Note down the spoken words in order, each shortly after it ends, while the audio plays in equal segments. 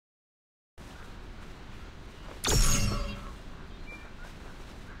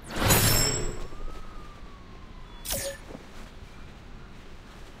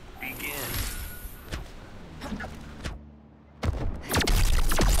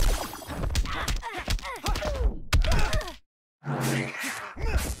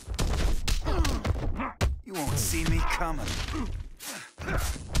coming.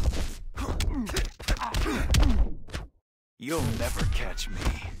 You'll never catch me.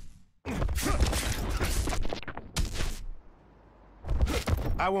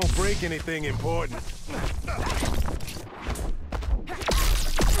 I won't break anything important.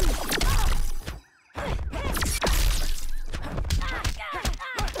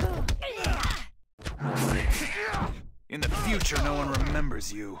 In the future, no one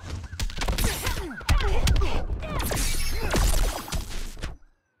remembers you.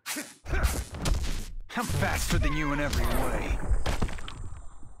 I'm faster than you in every way.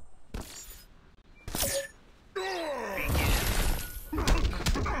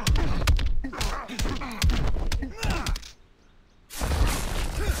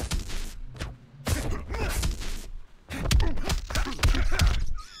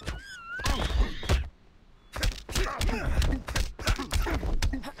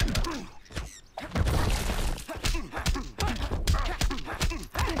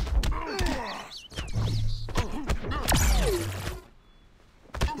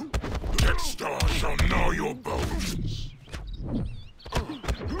 Dexter shall gnaw your bones.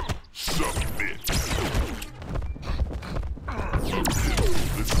 Submit.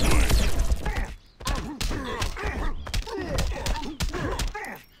 This way.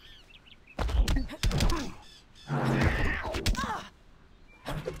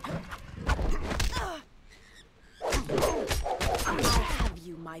 I'll have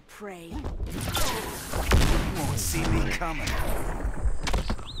you, my prey. You won't see me coming.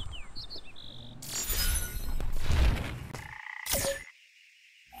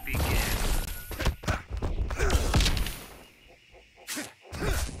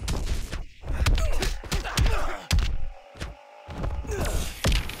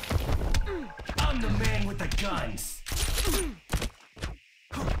 I'm the man with the guns.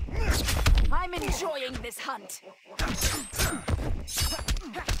 I'm enjoying this hunt.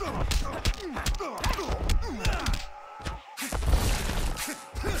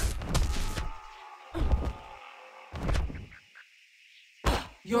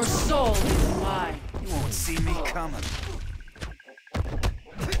 Your soul is mine. You won't see me coming.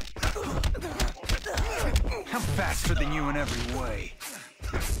 I'm faster than you in every way.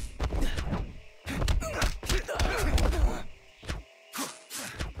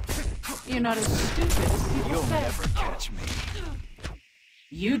 You're not as stupid as people You'll say. never catch me.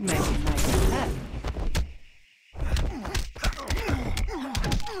 You'd make a nice pet.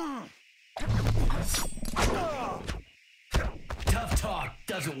 Tough talk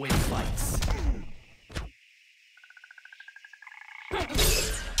doesn't win fights.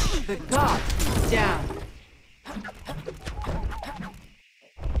 The gods is down.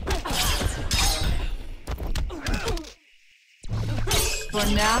 For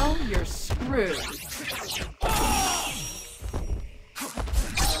now, you're screwed.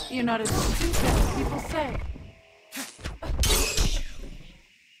 You're not as stupid as people say.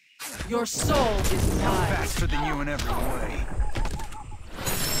 Your soul is I'm mine. faster than you in every way.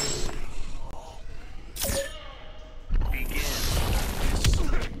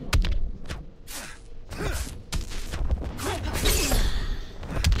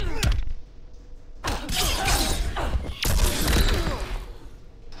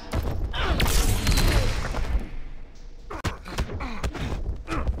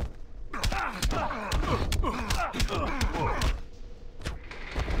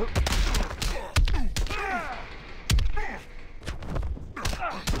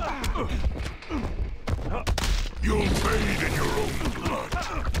 You'll bathe in your own blood.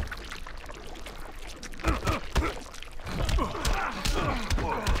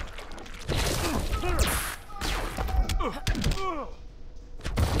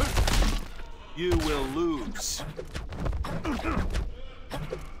 You will lose.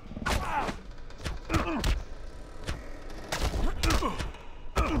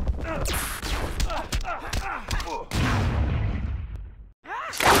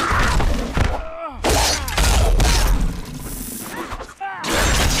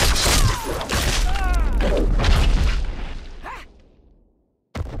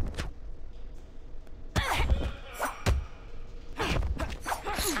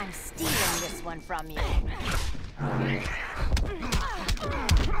 I'm stealing this one from you.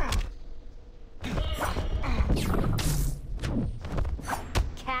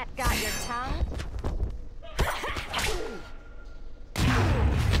 Cat got your tongue?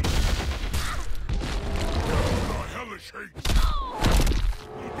 The hellish hate.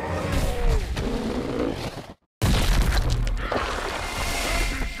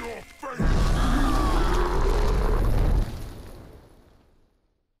 That is your fate.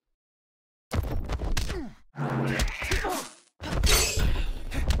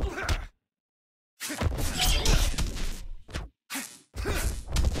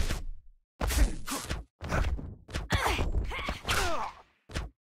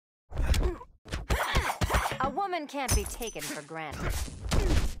 woman can't be taken for granted.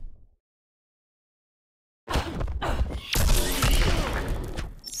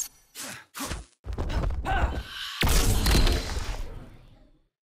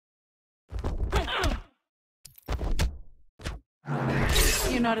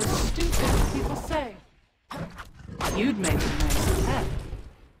 You're not as stupid as people say. You'd make a nice pet.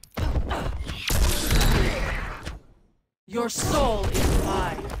 Your soul is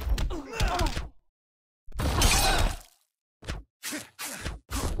mine.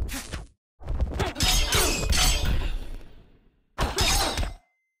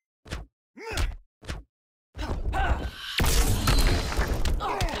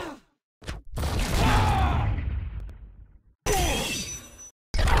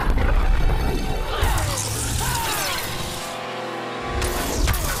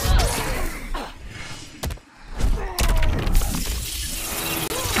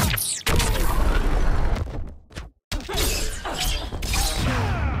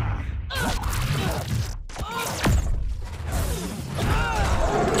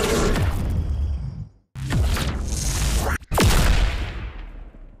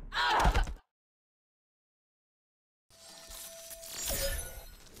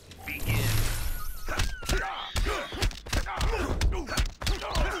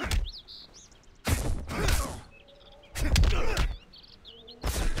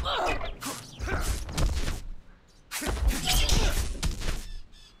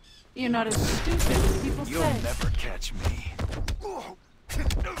 You're not as stupid as people say. You'll never catch me.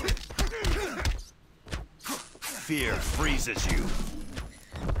 Fear freezes you.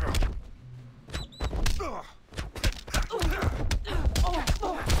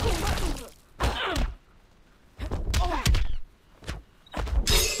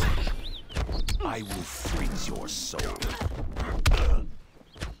 I will freeze your soul.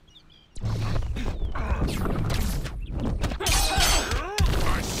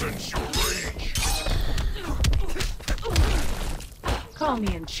 I sense your rage. Call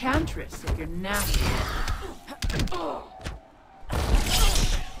me Enchantress if you're nasty.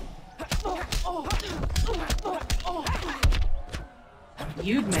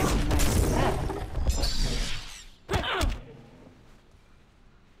 You'd make a nice pet.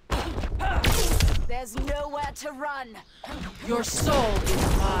 There's nowhere to run. Your soul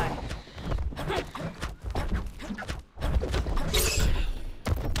is mine.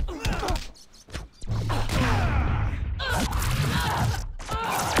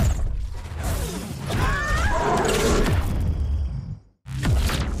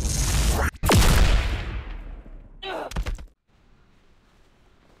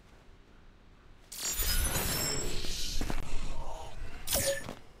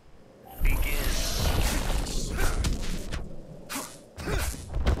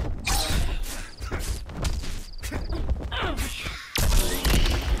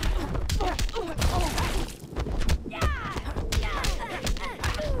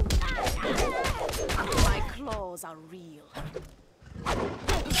 Are real.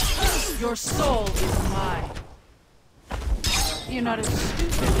 Your soul is mine. You're not as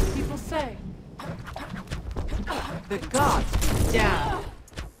stupid as people say. The gods be down.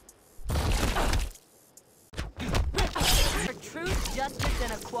 For truth, justice,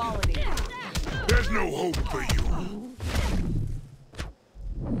 and equality. There's no hope for you.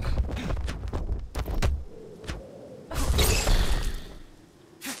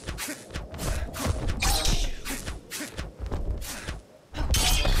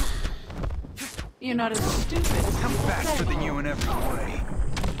 You're not as stupid as I'm people faster say. than you in every way.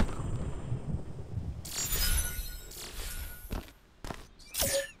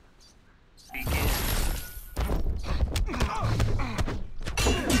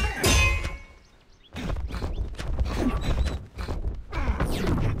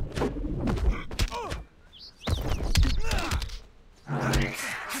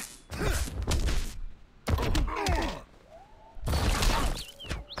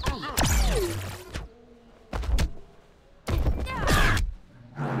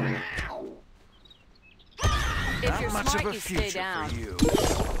 If you're Not much smart, of a you stay future down. for you.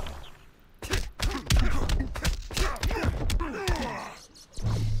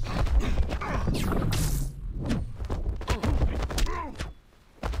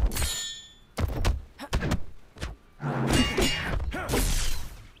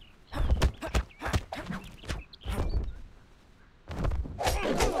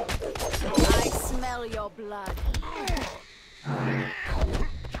 I smell your blood.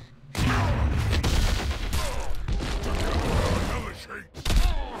 Hellish hate.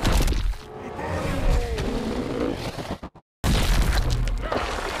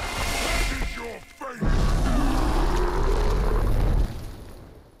 That is your fate.